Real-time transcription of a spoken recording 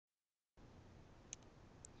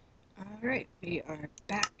Alright, we are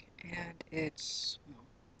back, and it's, well,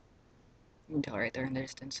 you can tell right there in the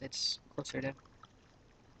distance, it's closer to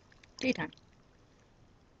daytime.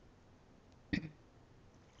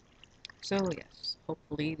 So, yes,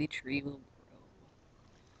 hopefully the tree will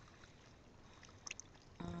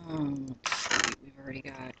grow. Let's see, we've already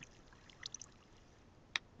got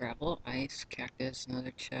gravel, ice, cactus,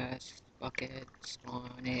 another chest, bucket,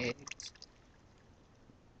 spawn, eggs,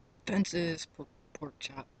 fences, pork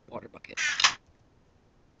chop, water bucket.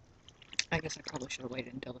 I guess I probably should have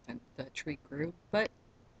waited until the tree grew, but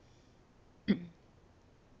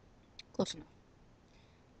close enough.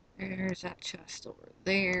 There's that chest over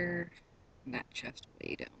there, and that chest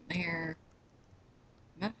way down there.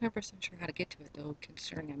 I'm not 100% sure how to get to it though,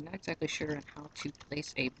 considering I'm not exactly sure on how to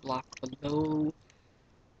place a block below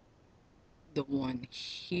the one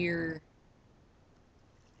here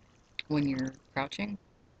when you're crouching.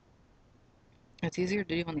 It's easier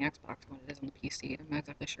to do on the Xbox than it is on the PC, and I'm not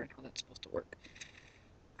exactly sure how that's supposed to work.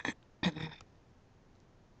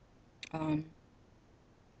 um,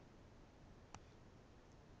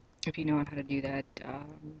 if you know how to do that,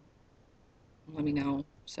 let me know,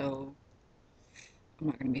 so I'm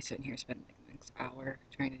not going to be sitting here spending like the next hour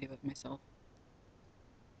trying to do it myself.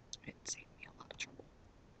 It'd save me a lot of trouble.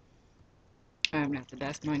 I'm not the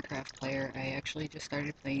best Minecraft player. I actually just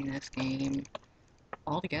started playing this game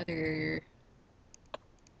altogether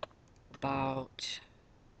about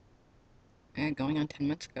going on 10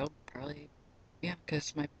 months ago, probably. Yeah,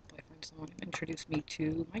 because my boyfriend's the one who introduced me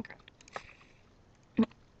to Minecraft.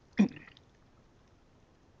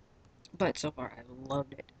 But so far, I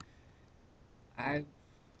loved it. I've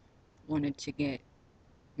wanted to get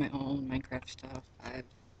my own Minecraft stuff. I've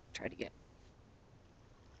tried to get,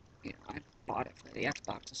 I bought it for the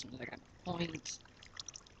Xbox as soon as I got enough points.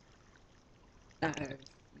 I've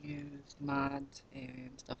used mods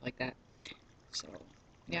and stuff like that. So,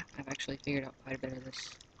 yeah, I've actually figured out quite a bit of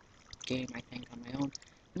this game, I think, on my own.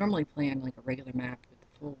 I normally play on like a regular map with the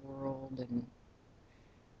full world and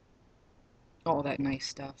all that nice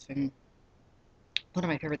stuff, and one of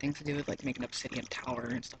my favorite things to do is like make an obsidian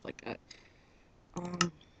tower and stuff like that. Um,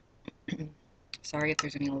 sorry if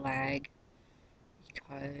there's any lag,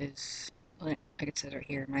 because, like it says right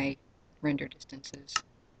here, my render distance is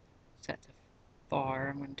set to far.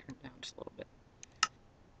 I'm going to turn it down just a little bit.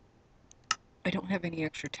 I don't have any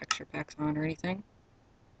extra texture packs on or anything,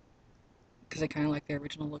 because I kind of like the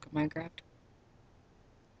original look of Minecraft.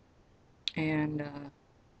 And,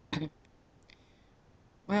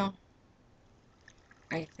 well,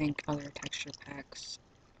 I think other texture packs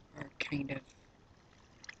are kind of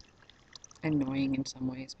annoying in some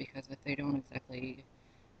ways, because if they don't exactly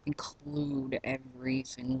include every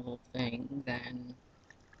single thing, then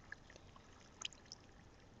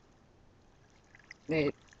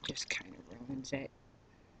it just kind of ruins it,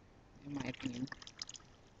 in my opinion.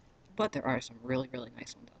 But there are some really, really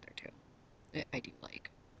nice ones out there too that I do like.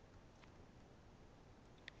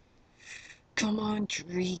 Come on,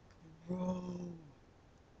 tree, grow.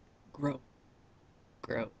 Grow.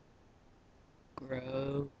 Grow.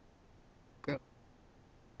 Grow. Grow. Grow.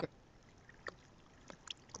 Grow.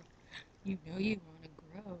 You know you want to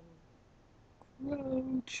grow.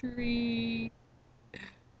 Grow, tree.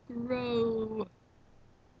 Grow.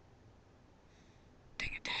 Dang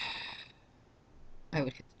it. I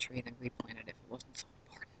would hit the tree and then replant it if it wasn't so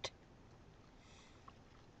important.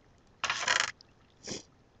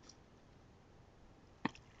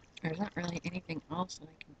 There's not really anything else that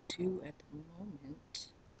I can do at the moment.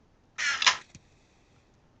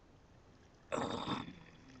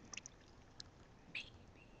 Maybe.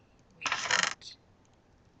 Wait a minute.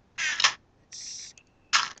 Let's see.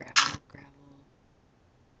 Gravel, gravel,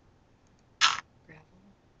 gravel.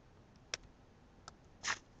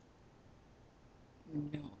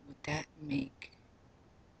 No, would that make...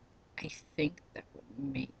 I think that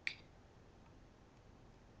would make...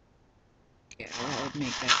 Yeah, that would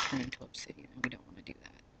make that turn into obsidian, and we don't want to do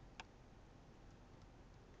that.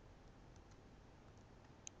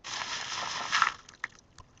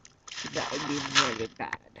 That would be very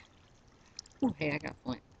bad. Oh, hey, I got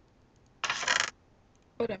flint.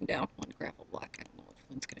 But I'm down one gravel block. I don't know what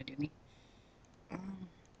flint's gonna do me.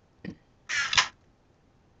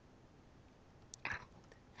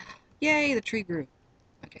 Yay, the tree grew.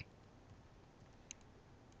 Okay.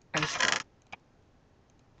 I just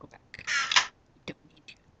go back. You don't need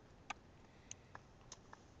to.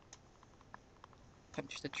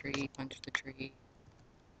 Punch the tree, punch the tree.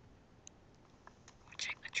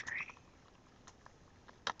 Watching the tree.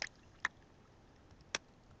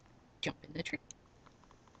 Jump in the tree.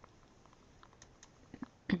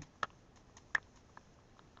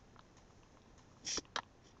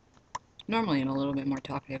 Normally I'm a little bit more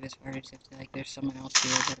talkative as far as if like there's someone else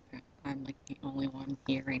here, but I'm like the only one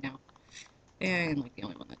here right now. And like the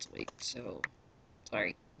only one that's awake, so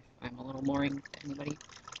sorry if I'm a little boring to anybody.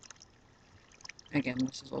 Again,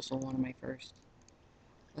 this is also one of my first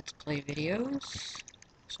Let's Play videos.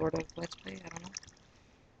 Sort of Let's Play, I don't know.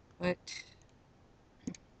 But,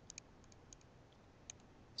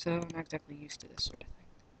 so I'm not exactly used to this sort of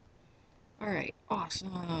thing. Alright,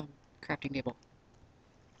 awesome! Crafting table.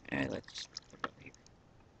 Alright, let's put it over here.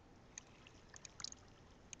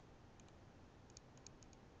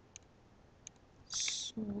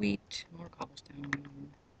 Sweet, more cobblestone.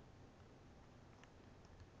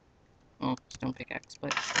 Oh, stone pickaxe,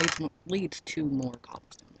 but leads to more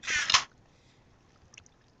cobblestone.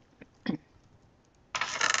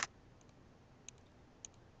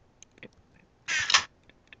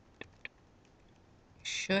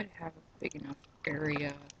 Should have a big enough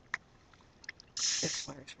area as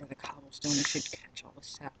far as for the cobblestone. It should catch all the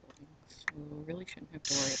saplings, so we really shouldn't have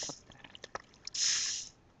to worry about that.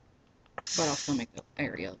 But I'll still make the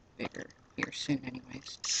area bigger here soon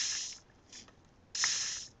anyways.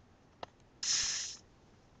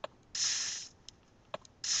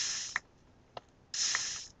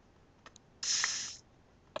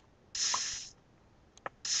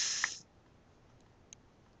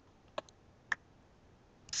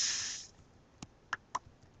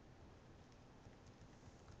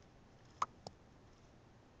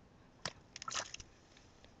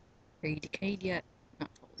 Are you decayed yet? Not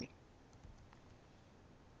fully.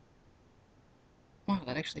 Wow,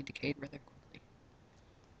 that actually decayed rather quickly.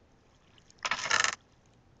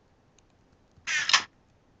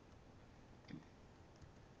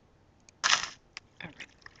 Alright.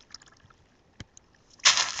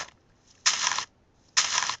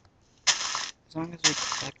 As long as we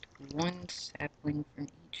collect one sapling from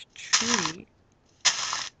each tree,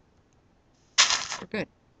 we're good.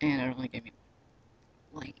 And it only gave me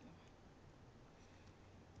one. Lame.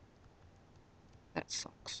 That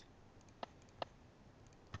sucks.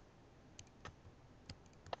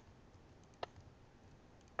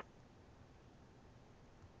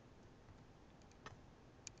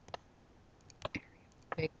 Area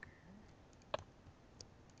bigger.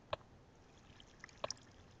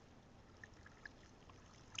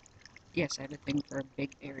 Yes, I have a thing for a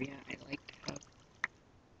big area. I like to have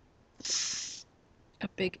a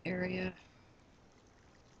big area.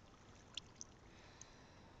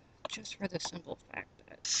 Just for the simple fact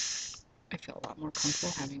that I feel a lot more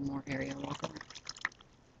comfortable having more area to walk around.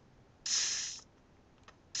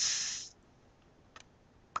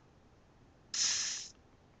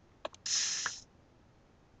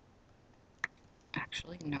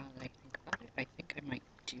 Actually, now that I think about it, I think I might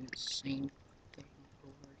do the same thing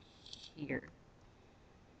over here.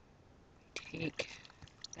 Take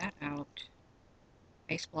that out,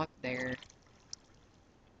 ice block there.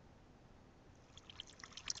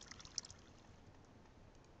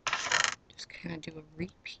 Just kind of do a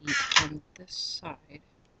repeat on this side of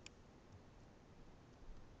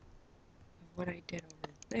what I did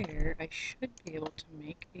over there. I should be able to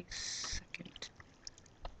make a second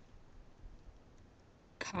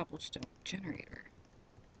cobblestone generator.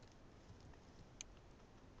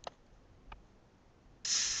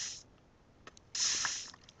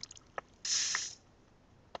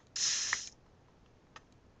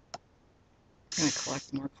 I'm gonna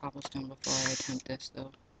collect more cobblestone before I attempt this,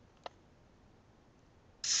 though.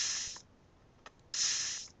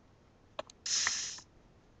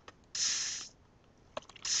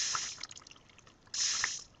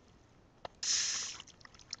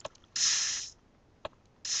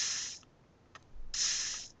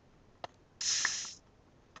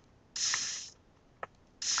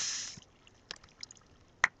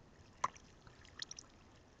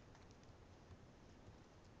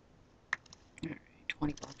 Alright,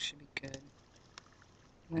 20 blocks should be good.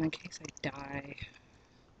 And then in case I die,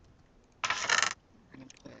 we're gonna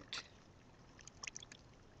put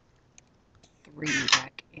 3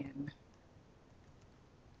 back in.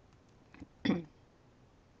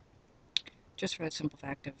 Just for the simple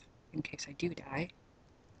fact of, in case I do die, I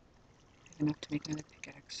have enough to make another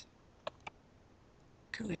pickaxe.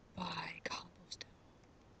 Goodbye, cobblestone.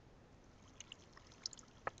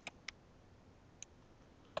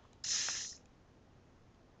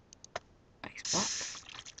 Ice block.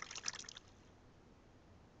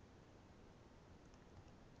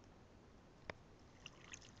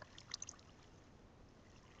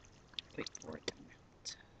 Wait for it to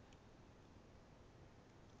melt.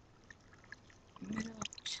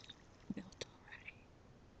 Melt already.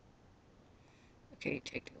 Okay,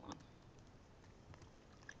 take too long.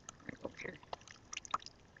 Right over here.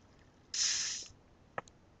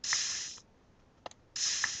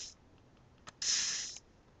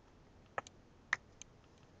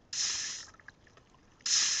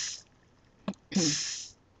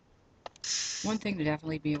 One thing to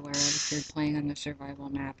definitely be aware of if you're playing on the survival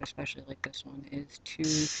map, especially like this one, is to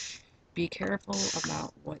be careful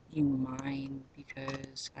about what you mine,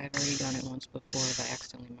 because I've already done it once before if I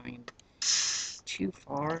accidentally mined too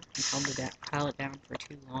far and held the pallet down for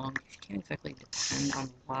too long. You can't exactly depend on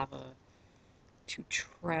lava to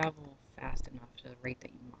travel fast enough to the rate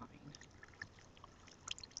that you mine.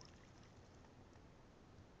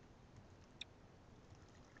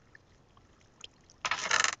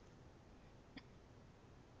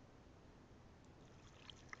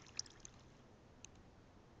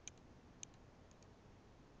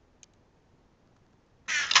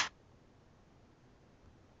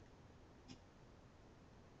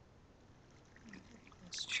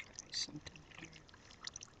 Let's try something here.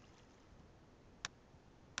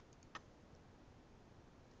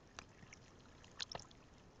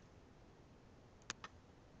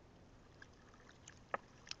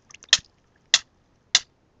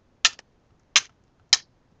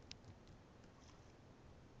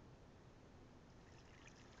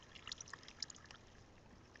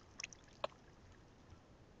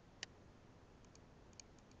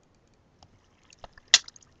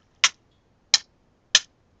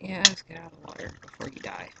 Yeah, let's get out of the water before you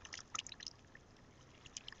die.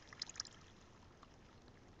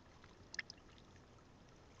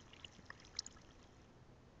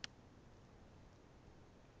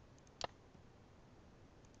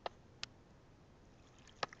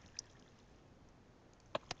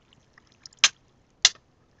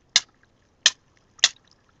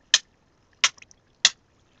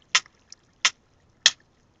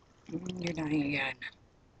 You're dying again.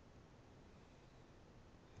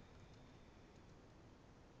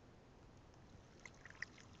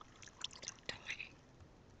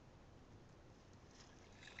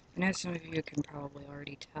 And as some of you can probably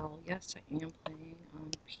already tell, yes, I am playing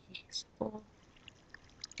on peaceful.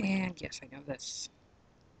 And yes, I know this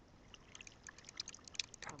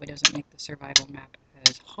probably doesn't make the survival map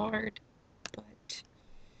as hard, but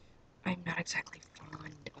I'm not exactly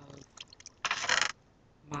fond of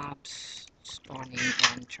mobs spawning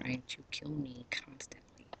and trying to kill me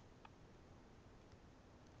constantly.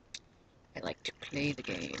 I like to play the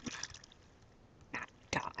game, not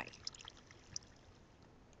die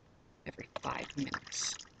every 5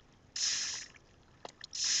 minutes.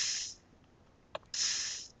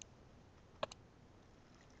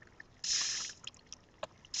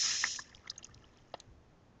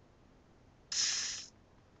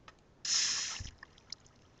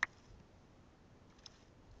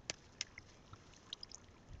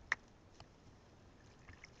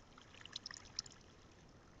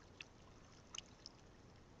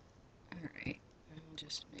 Alright, I'll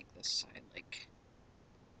just make this side like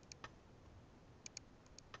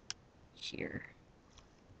here.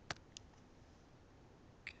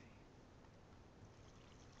 Okay.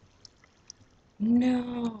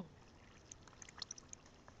 No!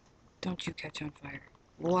 Don't you catch on fire.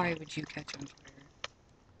 Why would you catch on fire?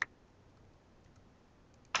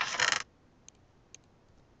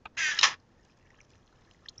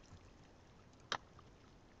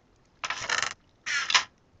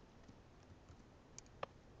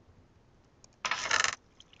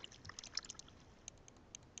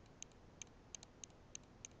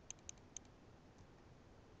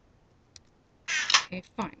 Okay,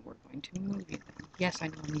 fine, we're going to move you then. Yes, I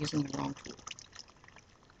know I'm using the wrong tool.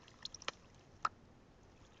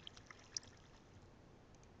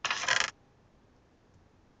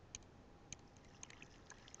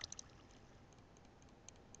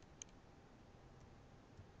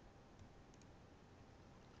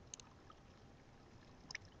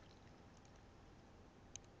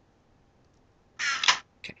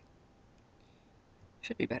 Okay.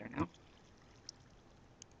 Should be better now.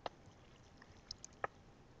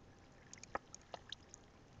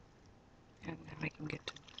 And now I can get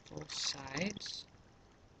to both sides.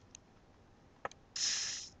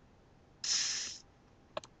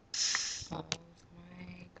 Of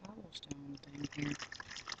my cobblestone thing here.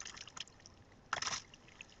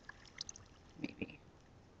 Maybe.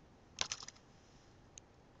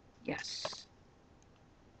 Yes.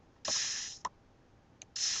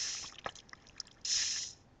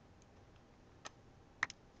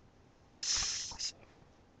 Awesome.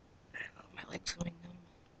 Oh, my leg's going numb.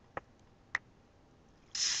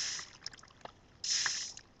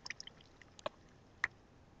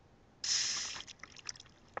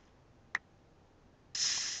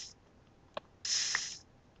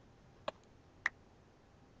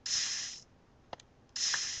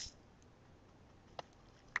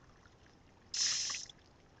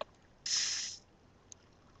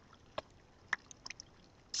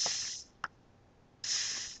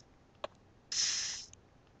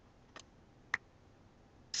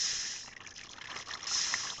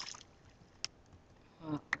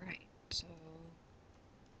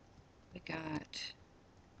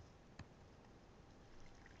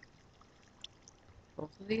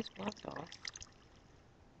 both of these blocked off?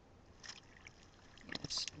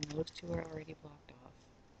 Yes, and those two are already blocked off.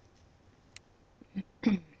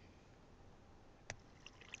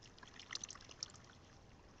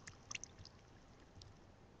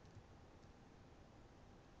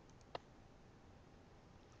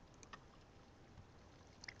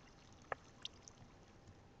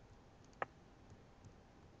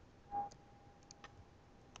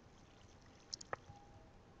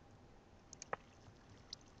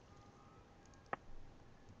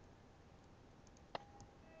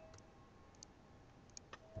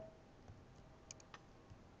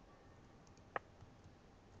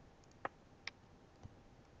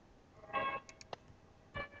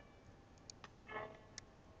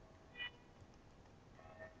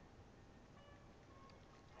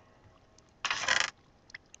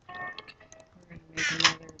 We're gonna make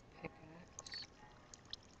another pickaxe.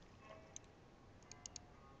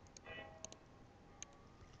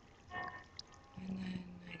 And then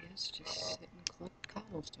I guess just sit and collect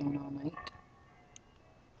cobblestone all night.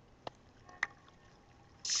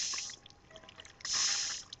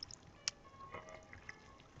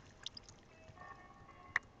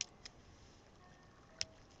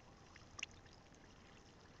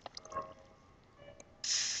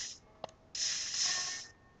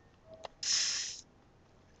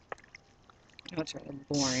 I know it's rather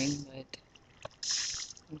boring, but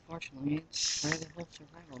unfortunately it's part of the whole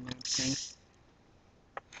survival map thing.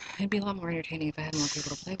 It'd be a lot more entertaining if I had more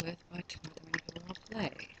people to play with, but not that many people want to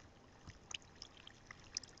play.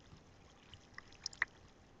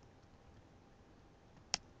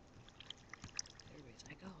 Everybody's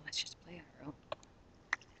like, oh, let's just play Arrow.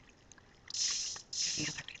 Any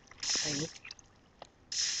other people want to play with you?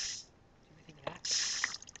 What do you think of that?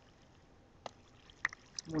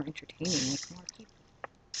 It's more entertaining with more people.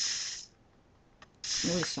 At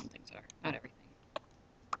least some things are, not everything.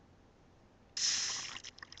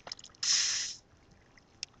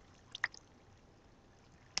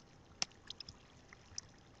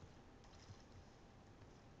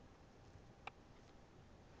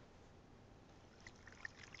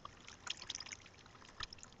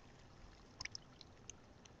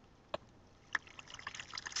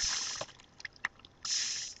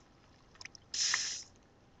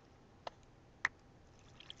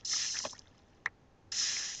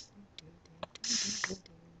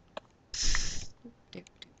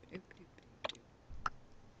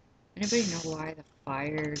 Anybody know why the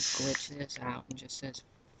fire glitches out and just says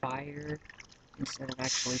fire instead of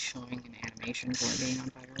actually showing an animation for it being on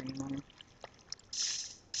fire anymore?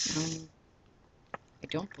 I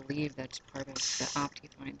don't believe that's part of the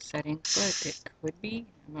Optifine setting, but it could be.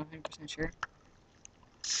 I'm not 100% sure.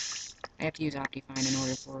 I have to use Optifine in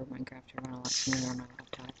order for Minecraft to run a lot smoother on my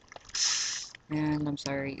laptop. And I'm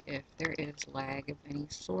sorry if there is lag of any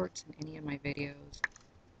sorts in any of my videos,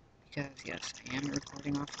 because yes, I am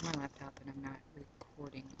recording off of my laptop and I'm not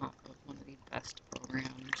recording off of one of the best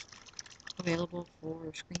programs available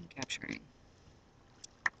for screen capturing.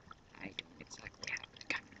 I don't exactly have that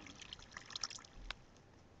kind of money,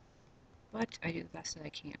 but I do the best that I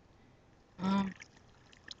can. I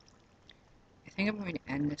think I'm going to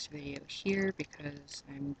end this video here because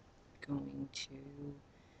I'm going to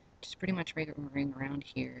just pretty much ring around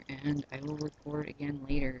here, and I will record again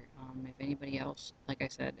later. If anybody else, like I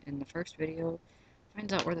said in the first video,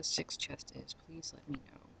 finds out where the 6th chest is, please let me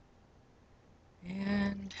know.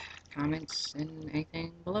 And comments and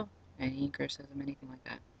anything below, any criticism, anything like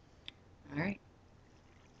that. Alright.